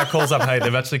SEN, the guy calls up, hey,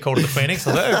 they've actually called it the Phoenix.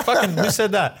 I was like, oh, fucking, who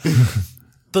said that?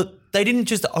 They didn't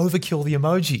just overkill the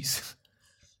emojis.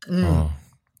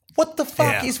 What the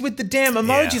fuck Yeah. is with the damn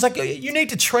emojis? Yeah. Like, you need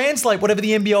to translate whatever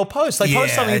the NBL posts. They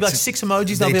post something with like 6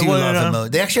 emojis. They they'll be do like, love well,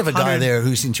 emojis. They actually have a guy 100. there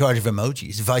who's in charge of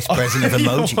emojis, vice president of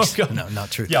Oh, emojis. God. No, not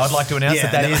true. Yeah, I'd like to announce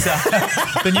Yeah, that no.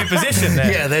 is the new position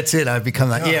there. Yeah, that's it. I've become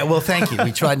that. Yeah, well, thank you.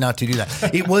 We tried not to do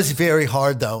that. It was very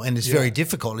hard, though, and it's very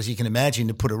difficult, as you can imagine,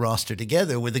 to put a roster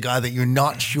together with a guy that you're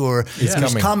not sure is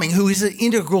coming, who is an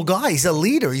integral guy. He's a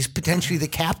leader. He's potentially the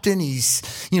captain. He's,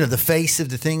 the face of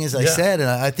the thing, as I said. And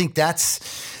I think that's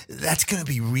going to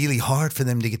be really hard for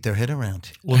them to get their head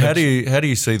around. Well, how do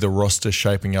you see the roster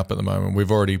shaping up at the moment?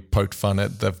 We've already poked fun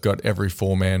at they've got every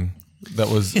 4-man that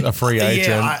was a free agent.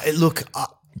 Yeah,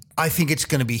 I think it's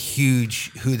going to be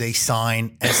huge who they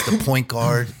sign as the point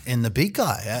guard and the big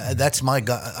guy. That's my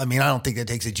gut. I mean, I don't think that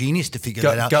takes a genius to figure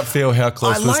that out. Gut feel, how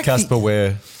close was Casper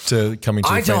Ware to coming to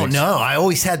I Phoenix? don't know. I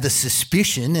always had the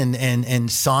suspicion,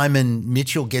 and Simon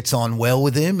Mitchell gets on well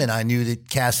with him, and I knew that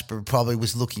Casper probably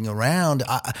was looking around.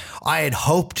 I had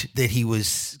hoped that he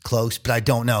was close, but I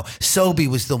don't know. Sobey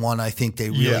was the one I think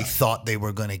they really thought they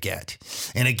were going to get.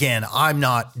 And again, I'm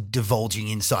not divulging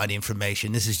inside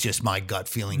information. This is just my gut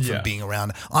feeling from being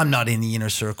around. I'm not in the inner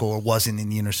circle or wasn't in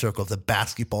the inner circle of the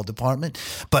basketball department,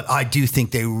 but I do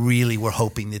think they really were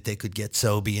hoping that they could get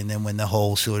Sobey. And then when the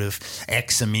whole sort of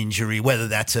Exum injury, whether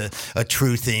that's a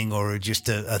true thing or just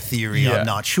a theory, I'm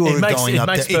not sure. It does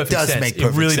make perfect sense.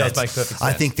 It really does make perfect sense.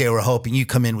 I think they were hoping you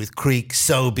come in with Creek,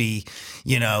 Sobey,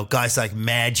 guys like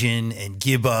Magin and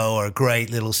Gibbo are great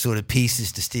little sort of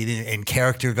pieces to steal in, and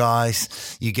character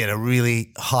guys. You get a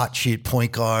really hot shit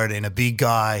point guard and a big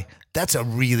guy. That's a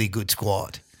really good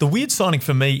squad. The weird signing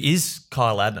for me is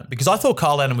Kyle Adnam, because I thought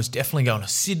Kyle Adnam was definitely going to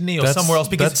Sydney or somewhere else.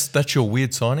 Because that's your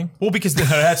weird signing? Well, because the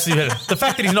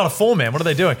fact that he's not a four-man, what are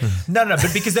they doing? No,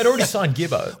 but because they'd already signed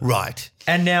Gibbo. Right.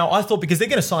 And now I thought because they're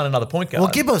going to sign another point guard.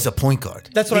 Well, Gibbo's a point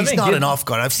guard. That's what I mean. He's not an off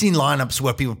guard. I've seen lineups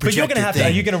where people project. But you're going to have to. Are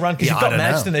you going to run because you've got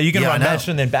Madsen there? You're going to run Madsen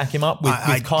and then back him up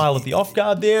with Kyle at the off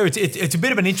guard there. It's a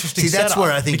bit of an interesting setup. That's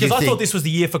where I think because I thought this was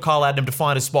the year for Kyle Adnam to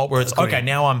find a spot where it's okay.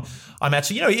 Now I'm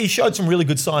actually. He showed some really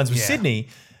good signs with Sydney.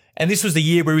 And this was the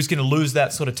year where he was going to lose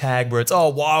that sort of tag where it's,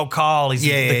 wild Kyle, he's the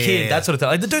kid, that sort of thing.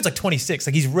 Like, the dude's like 26.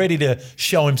 Like, he's ready to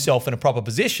show himself in a proper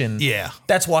position. Yeah.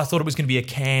 That's why I thought it was going to be a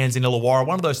Cairns in Illawarra,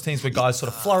 one of those teams where guys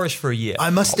sort of flourish for a year.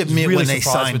 I must admit, really when they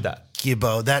signed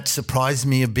Gibbo, that surprised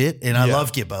me a bit. And I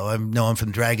love Gibbo. I know him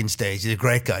from Dragon's days. He's a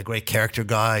great guy, great character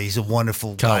guy. He's a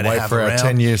wonderful guy to have for around. our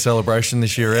 10-year celebration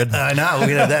this year, Ed. I know.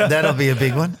 That'll be a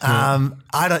big one.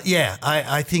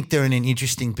 I think they're in an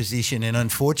interesting position. And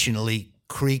unfortunately,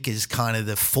 Creek is kind of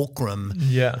the fulcrum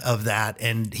of that,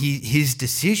 and his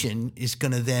decision is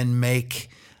going to then make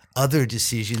other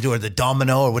decisions, or the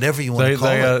domino, or whatever you want to call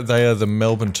it. They are the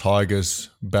Melbourne Tigers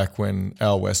back when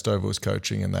Al Westover was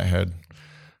coaching, and they had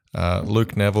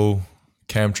Luke Neville,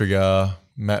 Cam Trigar,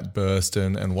 Matt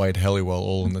Burston, and Wade Helliwell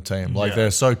all in the team.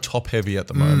 They're so top heavy at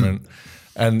the moment,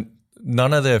 and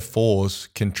none of their fours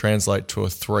can translate to a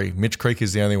three. Mitch Creek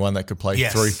is the only one that could play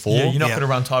 3-4. Yeah, you're not going to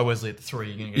run Ty Wesley at the three.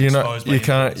 You're going to get exposed. You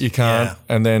can't. Yeah.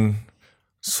 And then,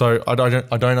 so I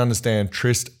don't understand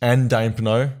Trist and Dane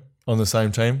Pinot on the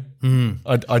same team.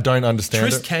 I don't understand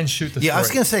Trist can shoot the three. Yeah, I was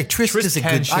going to say Trist is a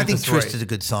good. I think Trist is a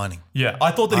good signing. Yeah, I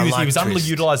thought that he was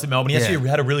underutilized at Melbourne. He actually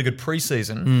had a really good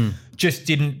preseason. Just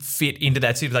didn't fit into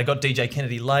that city. They got DJ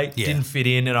Kennedy late, didn't fit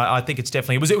in, and I think it's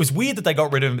definitely it was weird that they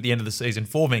got rid of him at the end of the season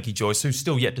for Venky Joyce, who's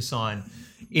still yet to sign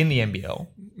in the NBL.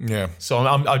 Yeah, so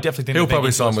I definitely think he'll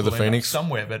probably sign with the Phoenix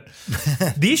somewhere. But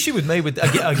the issue with me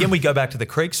again we go back to the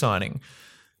Creek signing.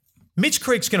 Mitch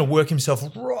Creek's going to work himself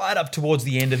right up towards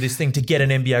the end of this thing to get an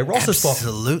NBA roster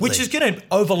spot, which is going to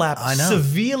overlap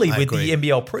severely with the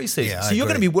NBL preseason. Yeah, so you're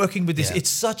going to be working with this. It's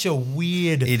such a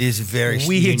weird, it is very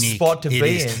weird unique. spot to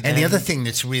be in. And the other thing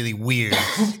that's really weird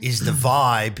is the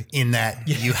vibe in that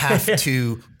you have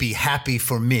to be happy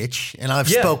for Mitch. And I've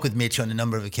spoke with Mitch on a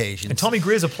number of occasions. And Tommy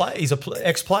Greer's a player. He's an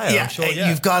ex-player. Yeah, I'm sure.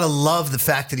 You've got to love the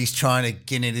fact that he's trying to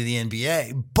get into the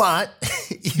NBA, but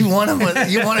you want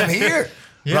him here.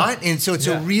 Yeah. Right? And so it's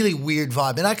a really weird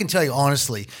vibe. And I can tell you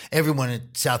honestly, everyone at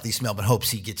Southeast Melbourne hopes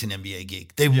he gets an NBA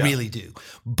gig. They really do.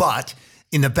 But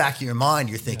in the back of your mind,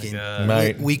 you're thinking,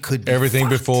 mate, we could be everything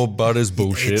fucked. Before Butter's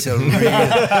bullshit.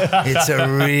 It's a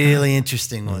really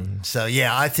interesting one. So,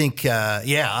 I think,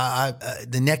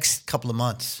 the next couple of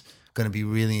months going to be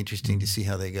really interesting to see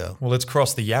how they go. Well, let's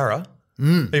cross the Yarra.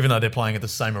 Even though they're playing at the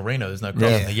same arena, there's no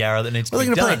crossing the Yarra that needs to be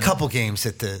done. They're going to play a couple games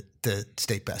at the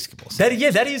state basketball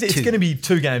center. That is. It's going to be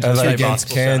 2 games at the state against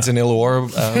basketball Cairns and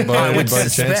Illawarra. I would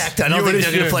suspect. I don't think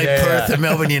they're going to play Perth and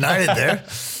Melbourne United there.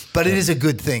 But it is a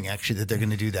good thing, actually, that they're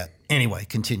going to do that. Anyway,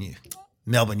 continue.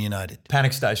 Melbourne United.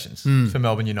 Panic stations for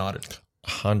Melbourne United.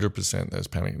 100% there's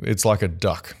panic. It's like a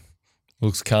duck.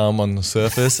 Looks calm on the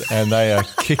surface, and they are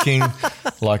kicking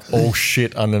like all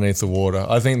shit underneath the water.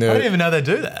 I didn't even know they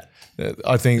do that.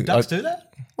 I think Ducks do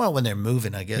that? Well, when they're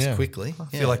moving, I guess, quickly. I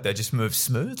feel like they just move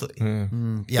smoothly.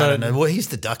 I don't know. Well, he's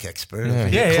the duck expert.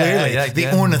 Yeah.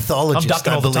 The ornithologist,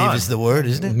 I believe, is the word,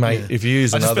 isn't it? Mate, if you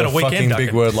use another fucking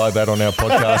big word like that on our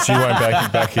podcast, you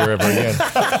won't back here ever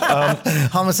again.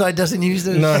 Homicide doesn't use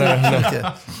those? No.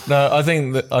 No,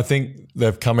 I think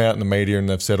they've come out in the media and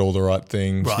they've said all the right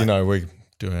things. Right. You know, we're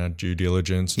doing our due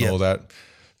diligence and all that.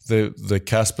 The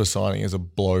Casper signing is a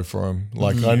blow for him.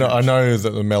 Like I know that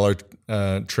the Mello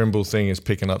Trimble thing is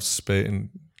picking up speed and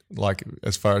like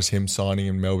as far as him signing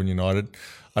in Melbourne United.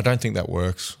 I don't think that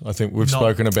works. I think we've Not-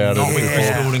 spoken about not it with Chris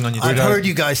before. Goulding on your I've team. heard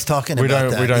you guys talking about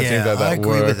that. We don't yeah, think that I agree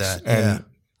works. with that.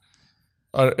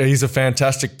 And he's a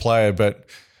fantastic player, but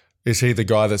is he the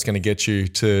guy that's going to get you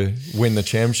to win the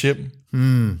championship?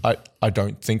 I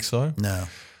don't think so. No.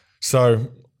 So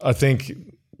I think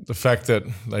the fact that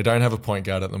they don't have a point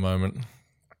guard at the moment,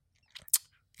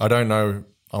 I don't know.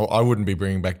 I wouldn't be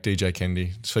bringing back DJ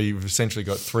Kennedy. So you've essentially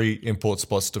got 3 import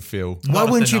spots to fill. Why Not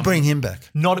at wouldn't the you number. bring him back?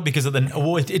 Not because of the.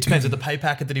 Well, it depends on the pay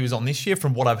packet that he was on this year.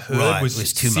 From what I've heard, Right, was it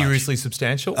was too much. seriously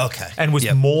substantial. Okay. and was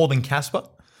Yep. more than Casper.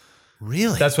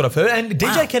 Really? That's what I've heard. And DJ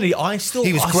Wow. Kennedy,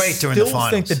 He was great during the I still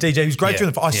think finals. that DJ, he was great Yeah,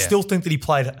 during the. I yeah. still think that he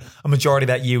played a majority of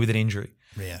that year with an injury.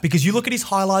 Yeah. Because you look at his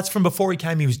highlights from before he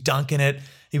came, he was dunking it.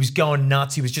 He was going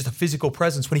nuts. He was just a physical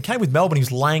presence. When he came with Melbourne, he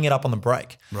was laying it up on the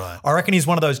break. Right. I reckon he's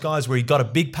one of those guys where he got a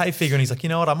big pay figure and he's like, you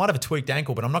know what, I might have a tweaked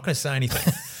ankle, but I'm not going to say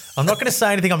anything. I'm not going to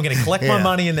say anything. I'm going to collect my Yeah.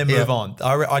 money and then Yeah. move on.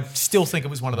 I still think it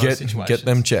was one of those situations. Get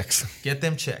them checks. Get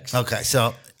them checks. Okay,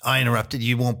 so I interrupted.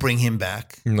 You won't bring him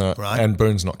back. No, Right? and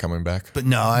Boone's not coming back. But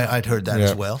no, I'd heard that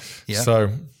as well. Yeah. So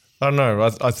I don't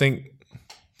know. I think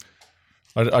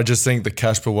I just think the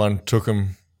Casper one took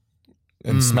him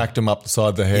and smacked him up the side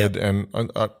of the head, and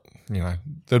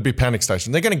there'd be panic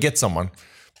station. They're going to get someone,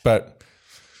 but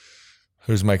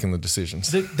who's making the decisions?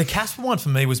 The Casper one for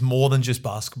me was more than just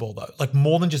basketball, though. Like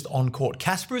more than just on court.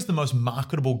 Casper is the most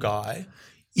marketable guy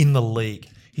in the league.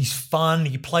 He's fun.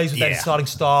 He plays with that Yeah. exciting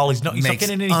style. He's not Makes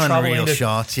getting in any trouble. unreal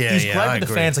shots. Yeah, he's yeah, great I with the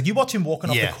agree. fans. Like you watch him walking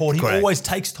off Yeah, the court. He great. always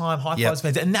takes time, high Yep. fives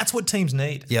fans, and that's what teams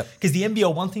need. Yep. Because the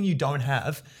NBL, one thing you don't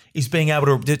have is being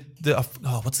able to.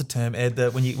 What's the term, Ed?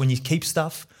 When you keep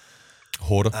stuff.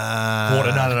 Hoarder.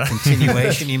 No.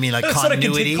 Continuation? You mean like Sort of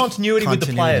continuity? continuity with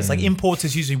the players. Like imports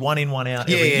is usually 1 in, 1 out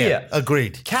Yeah, every yeah. year.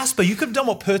 Agreed. Casper, you could have done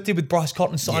what Perth did with Bryce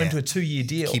Cotton, sign him Yeah. to a 2-year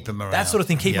deal. Keep him around. That sort of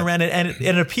thing, keep him Yep. around. And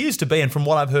it appears to be, and from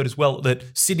what I've heard as well, that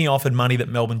Sydney offered money that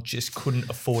Melbourne just couldn't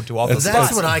afford to offer. That's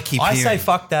But what I keep I say hearing.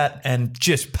 fuck that and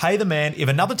just pay the man. If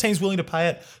another team's willing to pay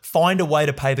it, find a way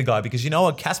to pay the guy. Because you know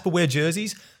what? Casper wear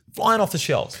jerseys flying off the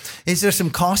shelves. Is there some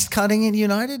cost cutting in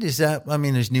United? Is that, I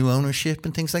mean, there's new ownership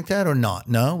and things like that, or not?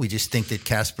 No, we just think that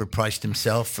Casper priced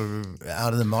himself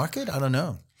out of the market. I don't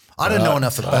know. I don't know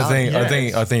enough about it. I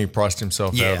think he priced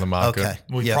himself out of the market. Okay.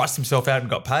 Well, he Yeah. priced himself out and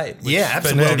got paid. Yeah, but-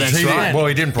 absolutely. Well, That's right.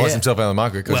 he didn't price Yeah. himself out of the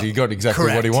market because Well, he got exactly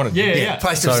what he correct. wanted. Yeah.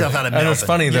 Priced himself out of Melbourne. And it's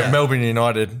funny that Yeah. Melbourne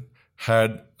United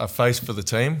had a face for the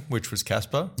team, which was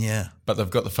Casper. Yeah. But they've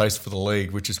got the face for the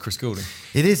league, which is Chris Goulding.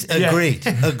 It is agreed.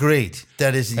 Agreed.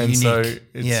 That is And unique. so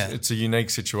it's a unique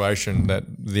situation that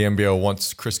the NBL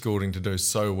wants Chris Goulding to do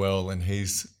so well, and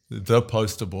he's the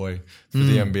poster boy for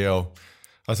the NBL.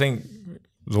 I think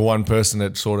the one person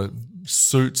that sort of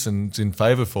suits and is in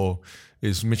favour for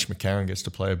is Mitch McCarron gets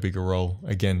to play a bigger role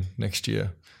again next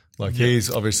year. Like he's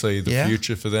obviously the Yeah.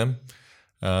 future for them.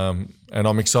 And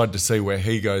I'm excited to see where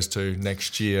he goes to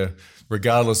next year,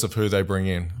 regardless of who they bring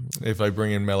in. If they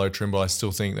bring in Mello Trimble, I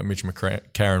still think that Mitch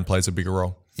McCarron plays a bigger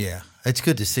role. Yeah, it's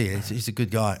good to see. He's a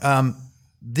good guy.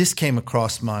 This came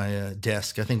across my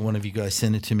desk. I think one of you guys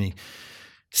sent it to me.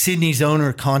 Sydney's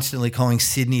owner constantly calling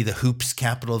Sydney the hoops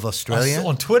capital of Australia.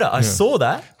 On Twitter, I saw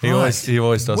that. He always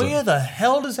does Where it. the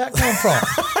hell does that come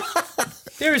from?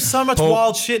 There is so much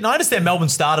wild shit. And I understand Melbourne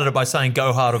started it by saying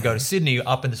go hard or go to Sydney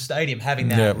up in the stadium, having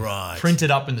that Yeah. Right.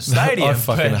 printed up in the stadium. I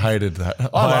fucking but- hated that.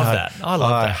 I love that. I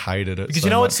love I that. hated it. Because so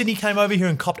you know what? much. Sydney came over here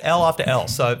and copped L after L.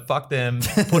 So fuck them.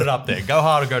 Put it up there. Go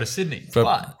hard or go to Sydney.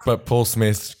 But Paul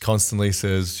Smith constantly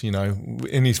says,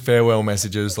 in his farewell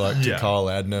messages, like to Yeah. Kyle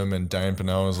Adnam and Dan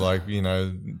Pennell, was like,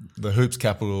 the hoops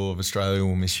capital of Australia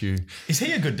will miss you. Is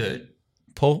he a good dude?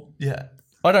 Paul? Yeah.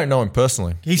 I don't know him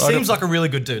personally. He seems like a really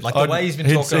good dude. Like the way he's been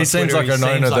talking on He seems Twitter, like an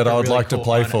owner that a I would really like to cool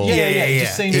play owner. for. Yeah. He Yeah.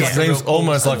 just seems He like a seems real cool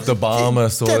almost guy. like the Bahama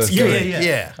sort That's of good. thing.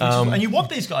 Yeah. And you want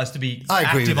these guys to be I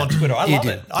agree active with on that. Twitter. I You love do.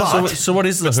 it. So what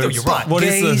is the still, hoops? you're right. What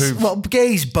is the Gaze, hoops? well,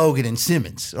 Gaze, Bogut, and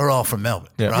Simmons are all from Melbourne,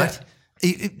 Yeah. right?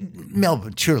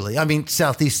 Melbourne, surely. I mean,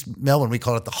 Southeast Melbourne, we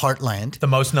call it the Heartland. The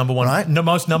most number one, Right.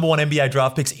 most number one NBA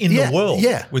draft picks in the world.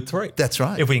 Yeah, with 3. That's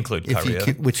right. If we include Kyrie.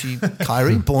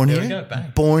 Kyrie, born There we here, go,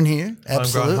 bang. born here,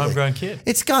 absolutely, homegrown kid.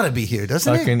 It's got to be here,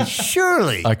 doesn't it?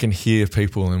 Surely. I can hear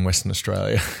people in Western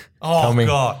Australia Oh coming.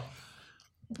 God,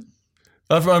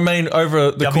 I mean,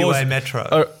 over the WA course,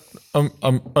 Metro.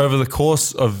 over the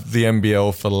course of the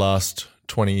NBL for the last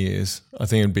 20 years, I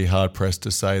think it'd be hard pressed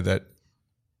to say that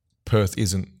Perth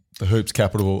isn't the hoops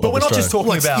capital But of we're not Australia. just talking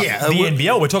Well, about yeah, the we're-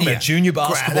 NBL. We're talking yeah. about junior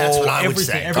basketball. That's what I would everything,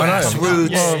 say. everything. Grassroots,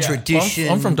 Yeah, yeah. tradition.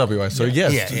 I'm from WA, so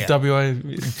yes, Yeah. WA,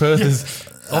 Perth is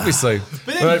obviously.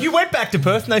 But then you went back to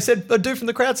Perth and they said, a dude from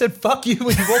the crowd said, fuck you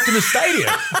when you walked in the stadium.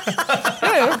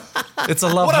 It's a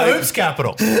love. What a hate. hoops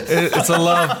capital. It's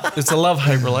a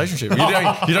love-hate relationship.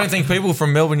 You don't think people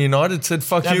from Melbourne United said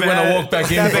 "fuck you" when I walk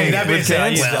back in with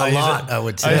cans? Well, a lot, I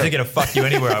would say. I usually get a fuck you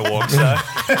anywhere I walk. So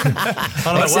I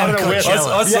don't know. Except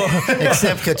Coachella.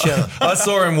 Except Coachella. I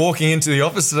saw him walking into the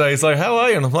office today. He's like, "How are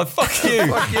you?" And I'm like, "Fuck you."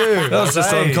 Fuck you. That was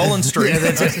just on Collins Street. Yeah,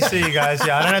 that's Nice to see you guys.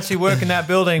 Yeah, I don't actually work in that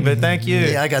building, but thank you.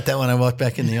 Yeah, I got that when I walked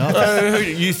back in the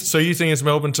office. So you think it's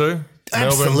Melbourne too?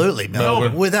 Absolutely,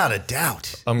 Melbourne. without a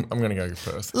doubt. I'm going to go with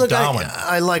Perth. Look, Darwin.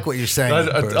 I like what you're saying.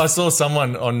 I saw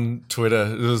someone on Twitter.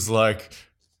 It was like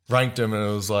ranked them, and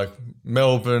it was like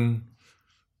Melbourne,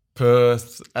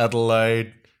 Perth,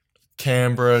 Adelaide,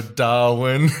 Canberra,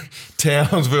 Darwin,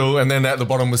 Townsville, and then at the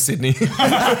bottom was Sydney.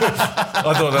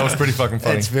 I thought that was pretty fucking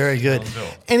funny. It's very good.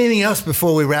 Anything else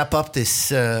before we wrap up this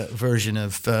version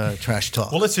of Trash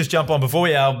Talk? Well, let's just jump on before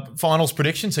our finals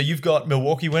prediction. So you've got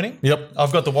Milwaukee winning. Yep.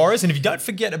 I've got the Warriors. And if you don't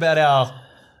forget about our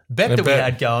bet that we bet.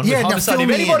 had going. Yeah, with now Homicide, fill if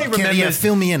me anybody in. remembers.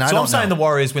 Fill me in. I So don't I'm saying know. the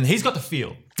Warriors win. He's got the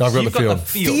field. I've got You've the field.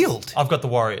 Field? I've got the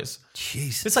Warriors.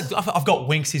 Jesus. It's like I've got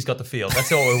Winks, he's got the field.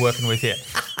 That's all we're working with here.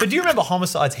 But do you remember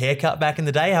Homicide's haircut back in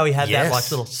the day? How he had that Yes.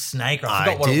 like little snake? Or I I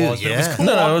forgot what do, it was. But it was yeah. cool.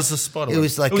 No, it was a spider. It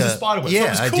was like It was a spider web. Yeah, so it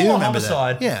was I cool do on remember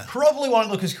Homicide. that. Yeah. Probably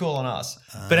won't look as cool on us.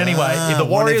 But anyway, if the one of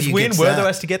Warriors you win, gets Wertho that.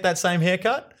 has to get that same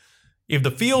haircut. If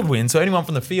the field wins, so anyone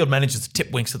from the field manages to tip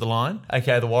Winks to the line,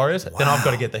 aka the Warriors, then I've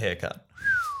got to get the haircut.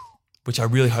 Which I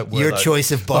really hope Your Wertho-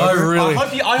 choice of barber. I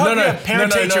hope you have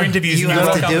parent-teacher interviews You and you have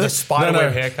rock to up do with it? a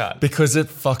spiderweb haircut. Because it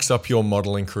fucks up your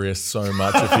modelling career so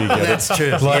much if you get That's it. true.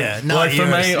 Like, Yeah, not like for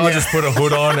yours. me, Yeah. I just put a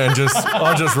hood on and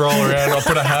I'll just roll around. I'll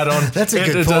put a hat on. That's a It-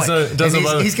 good it point. doesn't And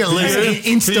matter. he's gonna lose For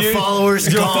you- Insta for you, followers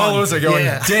Your gone. followers are going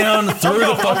Yeah. down through the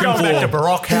I'm fucking going back to floor.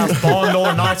 Baroque House, Bond, all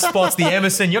the night spots, the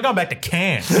Emerson. You're going back to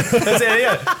Cairns. That's it,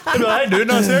 yeah. They'd be like, hey, dude,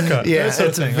 nice haircut. Yeah, That sort of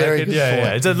it's a thing. very I could- good yeah, point.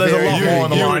 yeah. There's a lot more on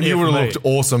the line You here would for have me. looked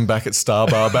awesome back at Star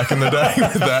Bar back in the day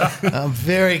with that. I'm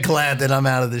very glad that I'm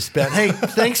out of this bet. Hey,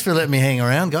 thanks for letting me hang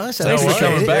around, guys. I Thanks for appreciate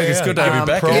coming it. back. It's good to have you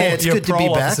back. Pro- Yeah, it's your good to be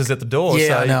parole back. officer's at the door,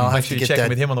 Yeah, so no, I make have sure to you get check in that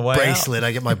with him on the way out. bracelet.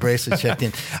 I get my bracelet checked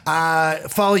in.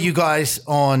 Follow you guys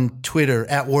on Twitter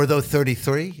at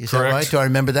Wartho33. Is that Correct. right? Do I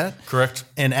remember that? Correct.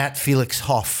 And at Felix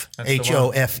Hoff, That's the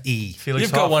one. Hofe. Felix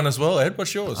You've got Hoff. one as well, Ed.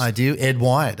 What's yours? I do. Ed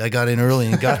Wyatt. I got in early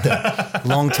and got that.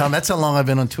 Long time. That's how long I've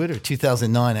been on Twitter.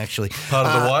 2009, actually. Part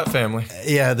of the Wyatt family.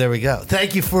 Yeah, there we go.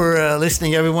 Thank you for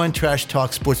listening, everyone. Trash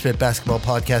Talk Sports Bet Basketball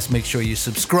Podcast. Make sure you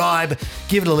subscribe.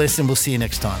 Give it a listen. We'll see you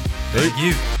next time.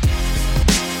 You.